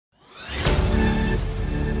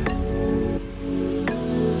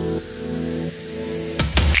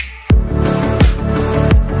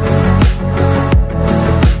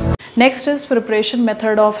Next is preparation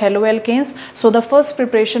method of haloalkanes. So the first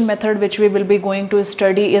preparation method which we will be going to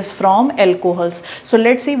study is from alcohols. So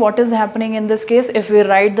let's see what is happening in this case if we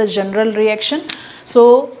write the general reaction.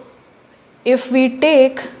 So if we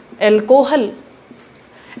take alcohol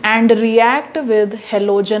and react with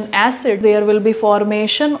halogen acid, there will be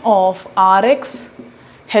formation of RX,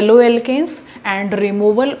 haloalkanes, and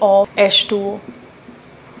removal of H2O.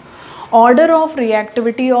 Order of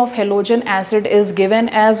reactivity of halogen acid is given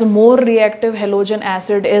as more reactive halogen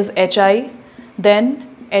acid is HI, then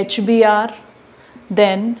HBr,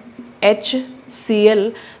 then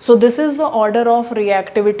HCl. So this is the order of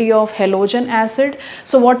reactivity of halogen acid.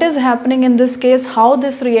 So what is happening in this case, how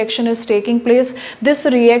this reaction is taking place? This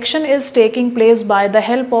reaction is taking place by the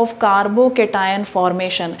help of carbocation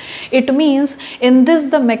formation. It means in this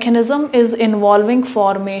the mechanism is involving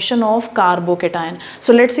formation of carbocation.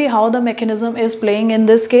 So let's see how the mechanism is playing in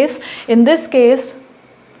this case. In this case,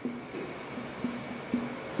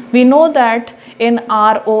 we know that in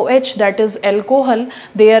ROH, that is alcohol,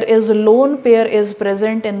 there is lone pair is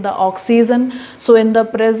present in the oxygen. So in the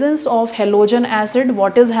presence of halogen acid,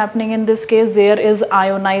 what is happening in this case? There is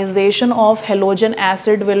ionization of halogen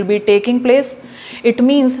acid will be taking place. It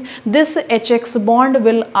means this HX bond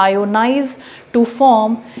will ionize to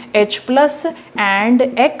form H plus and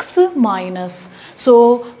X minus.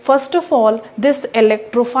 So first of all, this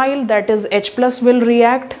electrophile, that is H plus, will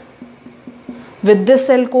react with this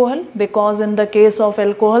alcohol, because in the case of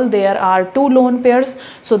alcohol there are two lone pairs.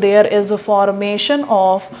 So there is a formation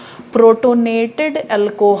of protonated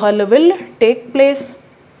alcohol will take place.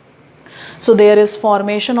 So there is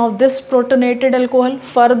formation of this protonated alcohol.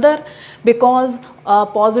 Further, because a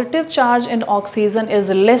positive charge in oxygen is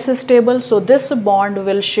less stable, so this bond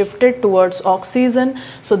will shift it towards oxygen.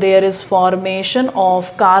 So there is formation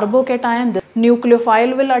of carbocation. The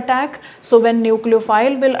nucleophile will attack. So when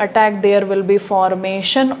nucleophile will attack, there will be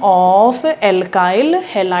formation of alkyl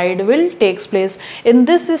halide will takes place. In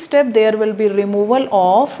this step, there will be removal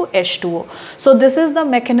of H2O. So this is the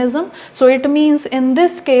mechanism. So it means in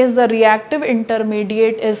this case the reactive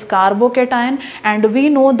intermediate is carbocation, and we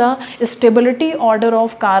know the stability order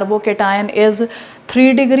of carbocation is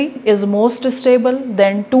 3 degree is most stable,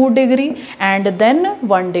 then 2 degree, and then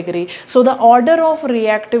 1 degree. So the order of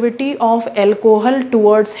reactivity of alcohol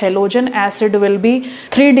towards halogen acid will be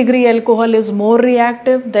 3 degree alcohol is more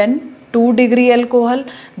reactive, then 2 degree alcohol,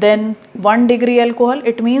 then 1 degree alcohol.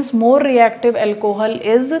 It means more reactive alcohol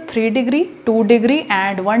is 3 degree, 2 degree,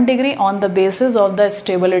 and 1 degree on the basis of the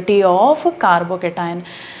stability of carbocation.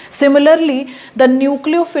 Similarly, the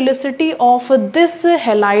nucleophilicity of this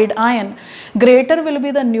halide ion, greater will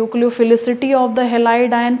be the nucleophilicity of the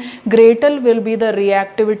halide ion, greater will be the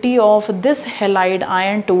reactivity of this halide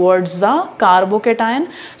ion towards the carbocation.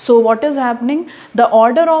 So what is happening? The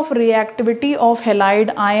order of reactivity of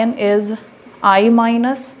halide ion is I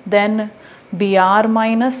minus, then Br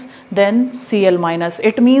minus, then Cl minus.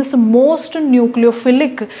 It means most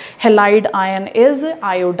nucleophilic halide ion is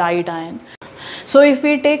iodide ion. So if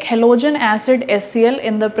we take halogen acid HCl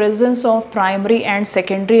in the presence of primary and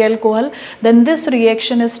secondary alcohol, then this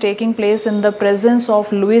reaction is taking place in the presence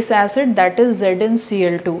of Lewis acid, that is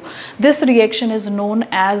ZnCl2. This reaction is known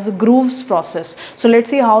as Groov's process. So let's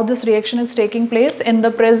see how this reaction is taking place in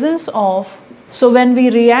the presence of. So when we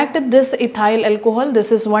react this ethyl alcohol,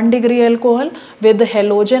 this is 1 degree alcohol with the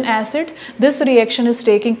halogen acid, this reaction is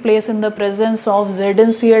taking place in the presence of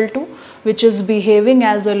ZnCl2, which is behaving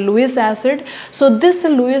as a Lewis acid. So this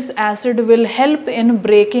Lewis acid will help in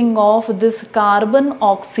breaking of this carbon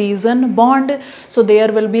oxygen bond. So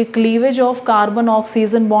there will be cleavage of carbon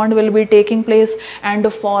oxygen bond will be taking place,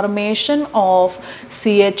 and formation of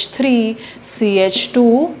CH3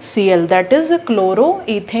 CH2 Cl, that is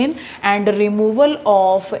chloroethane, and removal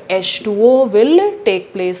of H2O will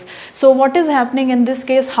take place. So what is happening in this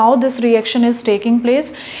case, how this reaction is taking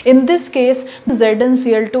place? In this case,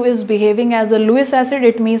 ZnCl2 is behaving as a Lewis acid.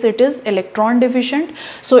 It means it is electron deficient,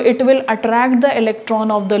 so it will attract the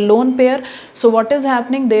electron of the lone pair. So what is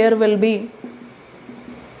happening? There will be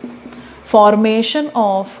formation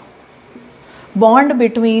of bond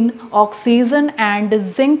between oxygen and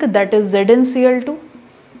zinc, that is ZnCl2.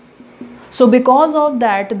 So because of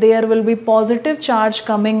that, there will be positive charge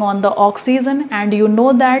coming on the oxygen, and you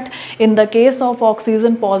know that in the case of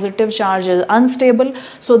oxygen, positive charge is unstable.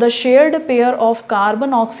 So the shared pair of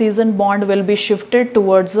carbon oxygen bond will be shifted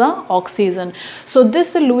towards the oxygen. So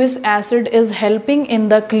this Lewis acid is helping in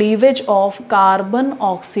the cleavage of carbon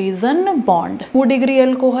oxygen bond. 2 degree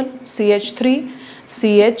alcohol, CH3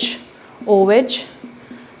 CHOH,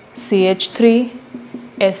 CH3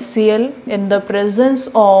 HCl. In the presence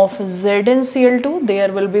of ZnCl2,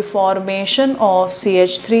 there will be formation of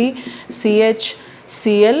CH3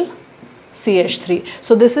 CHCl CH3.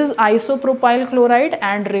 So this is isopropyl chloride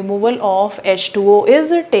and removal of H2O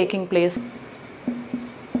is taking place.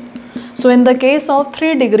 So in the case of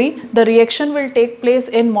 3 degree, the reaction will take place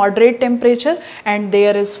in moderate temperature and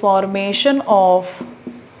there is formation of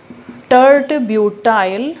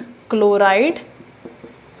tert-butyl chloride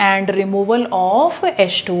and removal of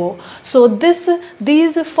H2O. So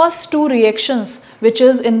these first two reactions, which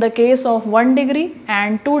is in the case of 1 degree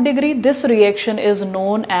and 2 degree, this reaction is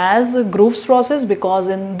known as Groov's process, because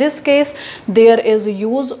in this case there is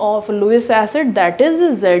use of Lewis acid, that is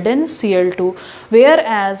ZnCl2,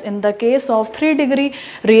 whereas in the case of 3 degree,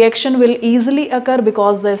 reaction will easily occur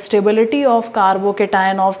because the stability of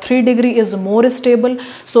carbocation of 3 degree is more stable.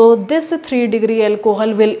 So this 3 degree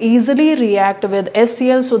alcohol will easily react with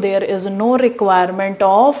HCl, so there is no requirement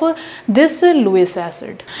of this Lewis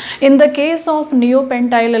acid. In the case of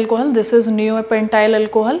neopentyl alcohol, this is neopentyl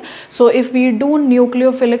alcohol. So if we do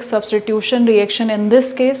nucleophilic substitution reaction in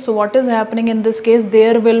this case, so what is happening in this case,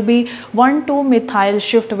 there will be 1,2 methyl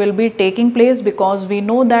shift will be taking place, because we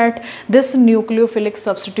know that this nucleophilic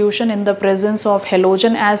substitution in the presence of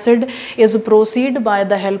halogen acid is proceed by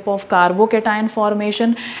the help of carbocation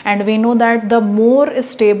formation, and we know that the more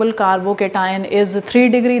stable carbocation is 3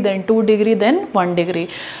 degree, then 2 degree, then 1 degree.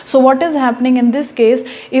 So what is happening in this case,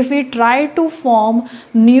 if we try to form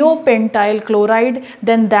neopentyl chloride,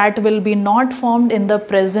 then that will be not formed in the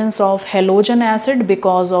presence of halogen acid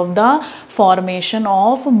because of the formation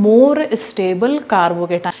of more stable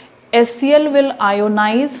carbocation. HCl will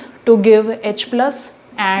ionize to give H plus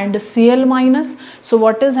and Cl minus. So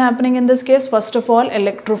what is happening in this case, first of all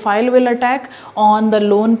electrophile will attack on the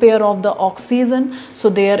lone pair of the oxygen. So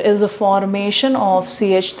there is a formation of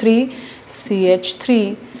CH3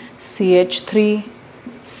 CH3 CH3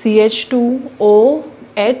 CH2O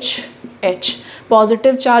H.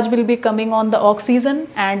 Positive charge will be coming on the oxygen,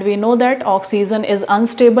 and we know that oxygen is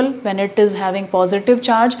unstable when it is having positive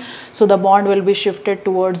charge, so the bond will be shifted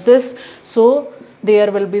towards this. So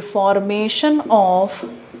there will be formation of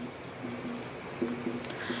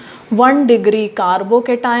 1 degree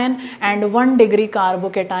carbocation, and 1 degree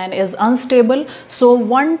carbocation is unstable, so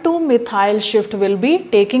 1,2 methyl shift will be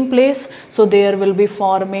taking place. So there will be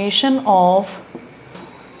formation of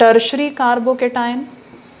tertiary carbocation.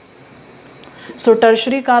 So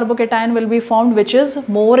tertiary carbocation will be formed, which is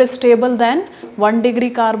more stable than 1 degree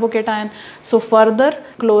carbocation. So further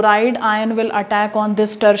chloride ion will attack on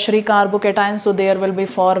this tertiary carbocation. So there will be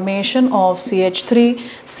formation of CH3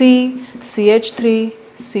 C, CH3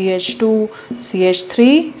 CH2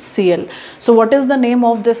 CH3 Cl. So what is the name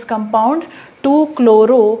of this compound?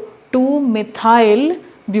 2-chloro-2-methyl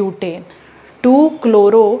butane.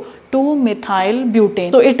 2-chloro-2-methyl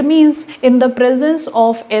butane. So it means in the presence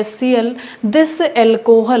of HCl, this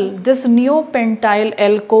alcohol, this neopentyl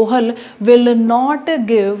alcohol will not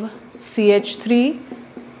give CH3.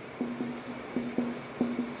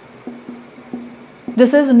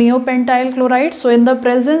 This is neopentyl chloride. So in the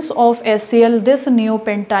presence of HCl, this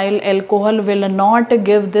neopentyl alcohol will not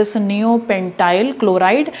give this neopentyl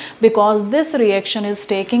chloride, because this reaction is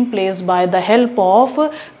taking place by the help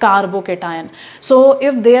of carbocation. So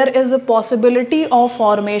if there is a possibility of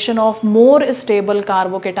formation of more stable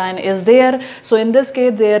carbocation is there, so in this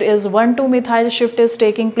case there is 1,2 methyl shift is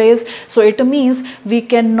taking place. So it means we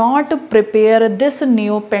cannot prepare this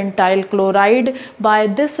neopentyl chloride by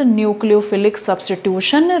this nucleophilic substitution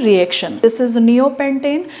reaction. This is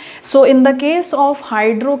neopentane. So in the case of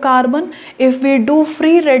hydrocarbon, if we do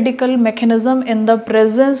free radical mechanism in the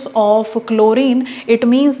presence of chlorine, it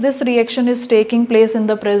means this reaction is taking place in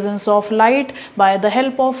the presence of light by the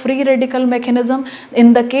help of free radical mechanism.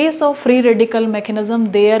 In the case of free radical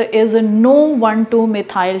mechanism, there is no 1,2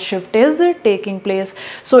 methyl shift is taking place.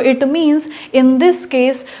 So it means in this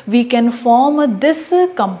case we can form this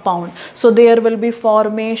compound. So there will be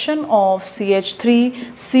formation of CH3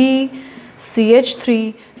 C,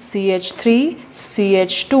 CH3, CH3,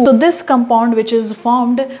 CH2. So this compound which is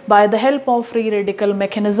formed by the help of free radical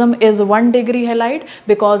mechanism is 1 degree halide,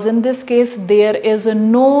 because in this case there is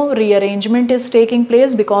no rearrangement is taking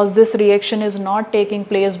place, because this reaction is not taking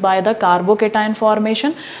place by the carbocation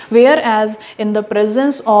formation, whereas in the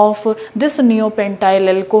presence of this neopentyl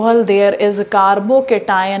alcohol there is a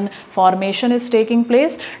carbocation formation is taking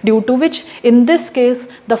place, due to which in this case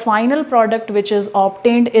the final product which is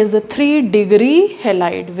obtained is a 3 degree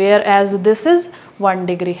halide, whereas this is 1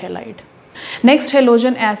 degree halide. Next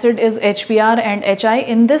halogen acid is HBr and HI.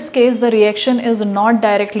 In this case, the reaction is not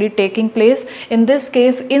directly taking place. In this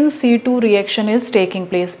case, in situ reaction is taking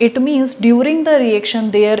place. It means during the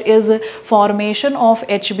reaction there is formation of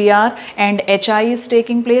HBr and HI is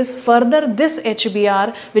taking place. Further, this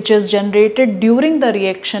HBr which is generated during the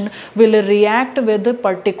reaction will react with a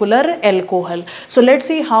particular alcohol. So let's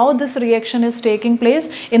see how this reaction is taking place.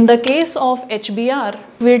 In the case of HBr,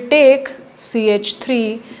 we take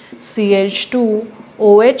CH3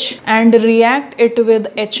 CH2OH and react it with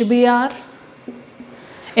HBr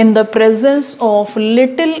in the presence of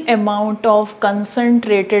little amount of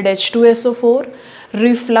concentrated H2SO4.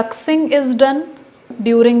 Refluxing is done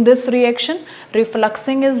during this reaction.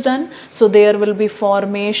 Refluxing is done, so there will be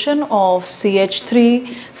formation of CH3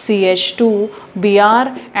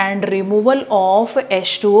 CH2Br and removal of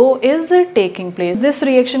H2O is taking place. This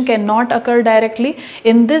reaction cannot occur directly.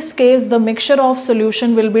 In this case, the mixture of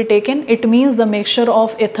solution will be taken. It means the mixture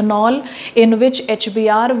of ethanol in which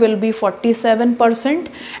HBr will be 47%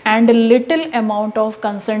 and a little amount of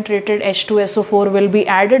concentrated H2SO4 will be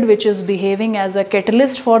added, which is behaving as a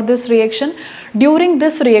catalyst for this reaction. During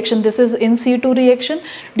this reaction, this is in situ reaction.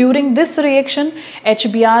 During this reaction,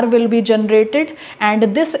 HBr will be generated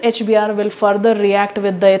and this HBr will further react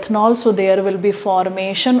with the ethanol. So there will be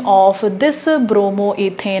formation of this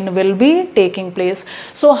bromoethane will be taking place.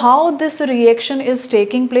 So how this reaction is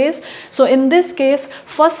taking place? So in this case,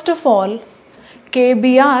 first of all,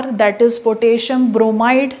 KBr, that is potassium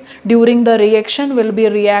bromide, during the reaction will be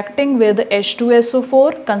reacting with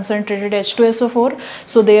H2SO4, concentrated H2SO4.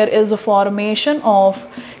 So there is a formation of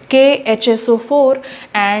KHSO4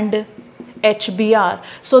 and HBr.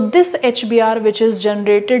 So this HBr which is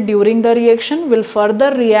generated during the reaction will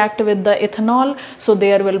further react with the ethanol. So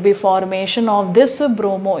there will be formation of this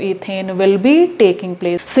bromoethane will be taking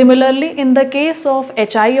place. Similarly, in the case of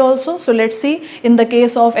HI also, so let's see in the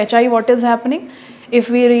case of HI what is happening. If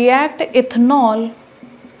we react ethanol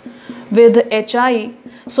with HI,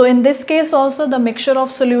 so in this case also the mixture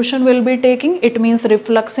of solution will be taking, it means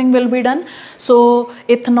refluxing will be done. So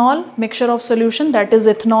ethanol, mixture of solution, that is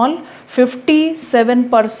ethanol,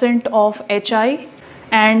 57% of HI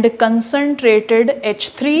and concentrated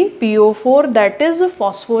H3PO4, that is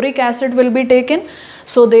phosphoric acid will be taken.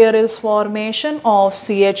 So there is formation of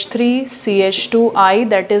CH3 CH2I,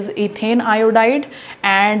 that is ethane iodide,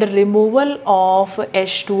 and removal of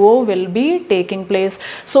H2O will be taking place.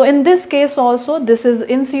 So in this case also, this is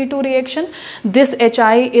in situ reaction. This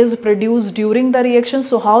HI is produced during the reaction.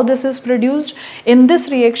 So how this is produced? In this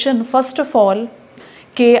reaction, first of all,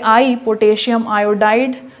 Ki, potassium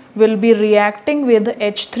iodide, will be reacting with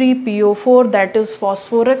H3PO4, that is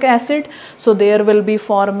phosphoric acid. So there will be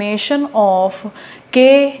formation of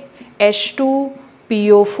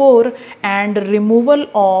KH2PO4 and removal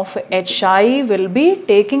of HI will be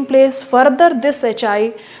taking place. Further, this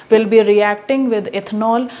HI will be reacting with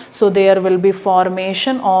ethanol. So there will be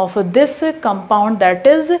formation of this compound, that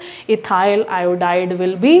is ethyl iodide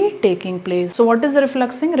will be taking place. So what is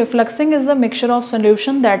refluxing? Refluxing is the mixture of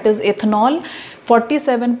solution, that is ethanol,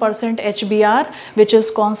 47% HBr, which is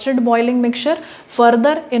constant boiling mixture,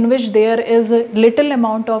 further in which there is a little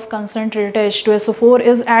amount of concentrated H2SO4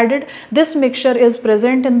 is added. This mixture is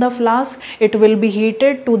present in the flask. It will be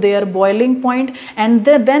heated to their boiling point, and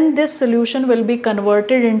when this solution will be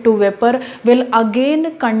converted into vapor, will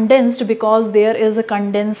again condensed because there is a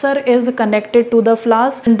condenser is connected to the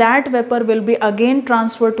flask, and that vapor will be again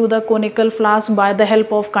transferred to the conical flask by the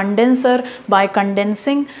help of condenser by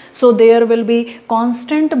condensing. So there will be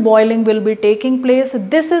constant boiling will be taking place.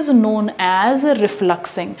 This is known as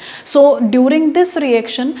refluxing. So during this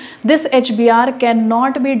reaction, this HBr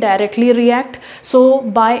cannot be directly react. So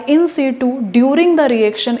by in situ, during the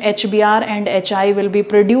reaction, HBr and HI will be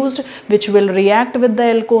produced, which will react with the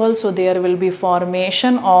alcohol. So there will be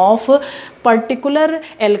formation of particular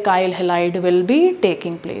alkyl halide will be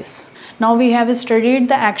taking place. Now we have studied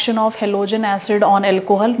the action of halogen acid on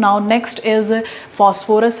alcohol. Now next is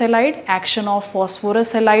phosphorus halide, action of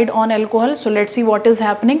phosphorus halide on alcohol. So let's see what is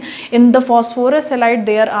happening. In the phosphorus halide,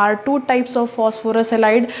 there are two types of phosphorus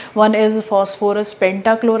halide. One is phosphorus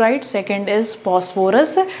pentachloride, second is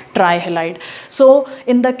phosphorus trihalide. So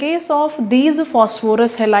in the case of these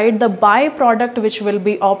phosphorus halide, the byproduct which will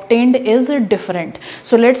be obtained is different.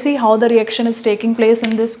 So let's see how the reaction is taking place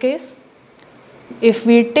in this case. If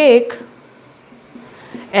we take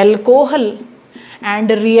alcohol and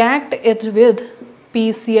react it with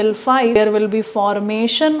PCl5, there will be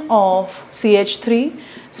formation of CH3,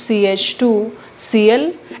 CH2,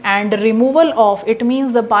 Cl and removal of, it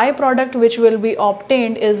means the byproduct which will be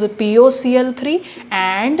obtained is POCl3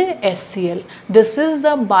 and HCl. This is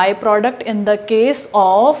the byproduct in the case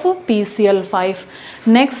of PCl5.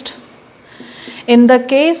 Next, in the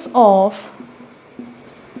case of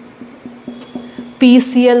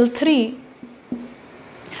PCl3,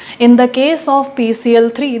 in the case of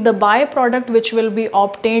PCl3, the byproduct which will be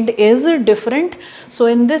obtained is different. So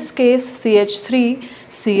in this case, CH3,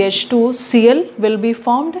 CH2, Cl will be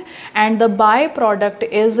formed and the byproduct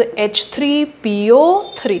is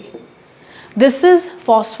H3PO3. This is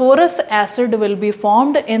phosphorus acid will be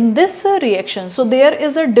formed in this reaction. So there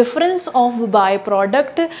is a difference of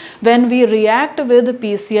byproduct when we react with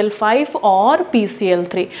PCl5 or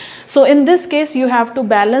PCl3. So in this case you have to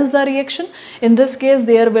balance the reaction. In this case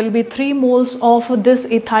there will be 3 moles of this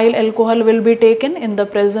ethyl alcohol will be taken in the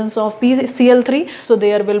presence of PCl3. So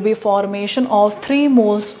there will be formation of 3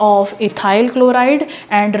 moles of ethyl chloride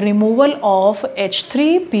and removal of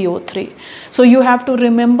H3PO3. So you have to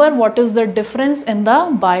remember what is the difference in the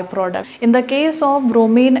byproduct. In the case of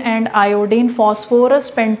bromine and iodine, phosphorus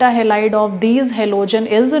pentahalide of these halogen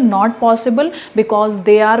is not possible because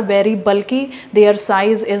they are very bulky, their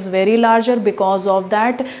size is very larger. Because of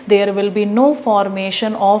that there will be no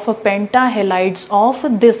formation of pentahalides of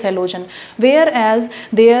this halogen, whereas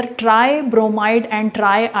their tribromide and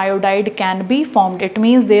triiodide can be formed. It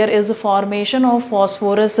means there is a formation of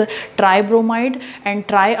phosphorus tribromide and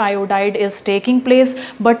triiodide is taking place,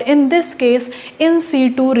 but in this case in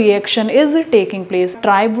situ reaction is taking place.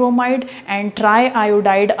 Tribromide and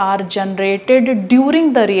triiodide are generated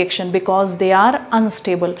during the reaction because they are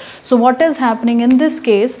unstable. So what is happening in this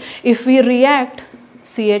case, if we react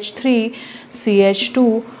CH3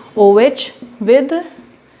 CH2 OH with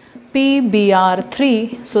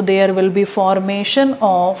PBr3, so there will be formation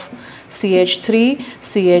of CH3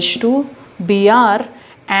 CH2 Br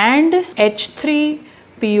and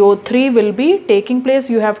H3PO3 will be taking place.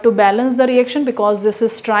 You have to balance the reaction because this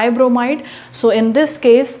is tribromide. So in this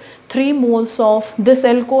case 3 moles of this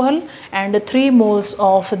alcohol and 3 moles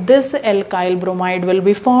of this alkyl bromide will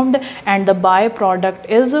be formed and the byproduct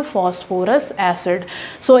is phosphorus acid.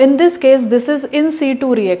 So in this case this is in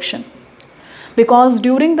situ reaction, because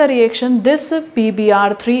during the reaction this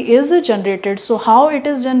PBr3 is generated. So how it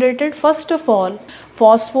is generated? First of all,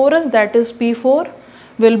 phosphorus, that is P4,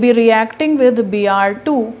 will be reacting with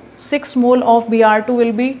Br2. 6 mole of Br2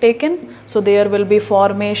 will be taken. So there will be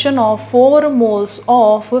formation of 4 moles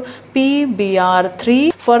of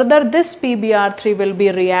PBr3. Further this PBr3 will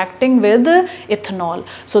be reacting with ethanol.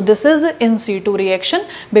 So this is in situ reaction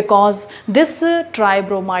because this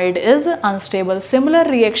tribromide is unstable. Similar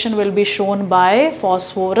reaction will be shown by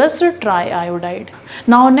phosphorus triiodide.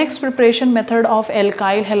 Now next preparation method of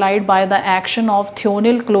alkyl halide by the action of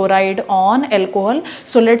thionyl chloride on alcohol.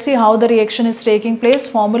 So let's see how the reaction is taking place.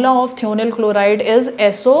 Formula of thionyl chloride is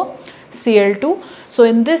SOCl2. So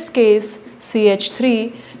in this case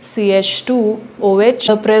CH3 CH2 OH,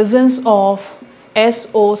 the presence of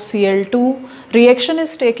SOCl2, reaction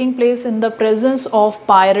is taking place in the presence of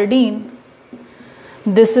pyridine.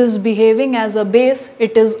 This is behaving as a base,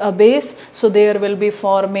 it is a base, so there will be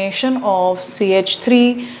formation of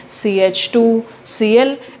CH3 CH2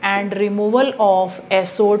 Cl and removal of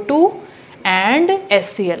SO2 and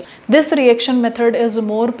HCl. This reaction method is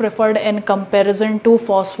more preferred in comparison to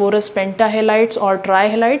phosphorus pentahalides or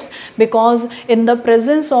trihalides because in the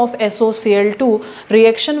presence of SOCl2,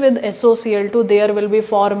 reaction with SOCl2, there will be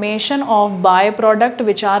formation of byproduct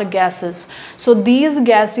which are gases. So these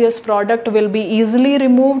gaseous product will be easily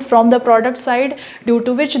removed from the product side, due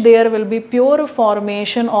to which there will be pure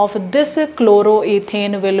formation of this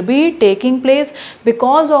chloroethane will be taking place.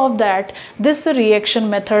 Because of that, this reaction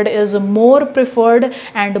method is more preferred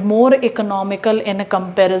and more economical in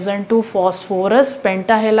comparison to phosphorus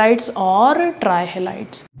pentahalides or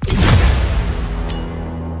trihalides.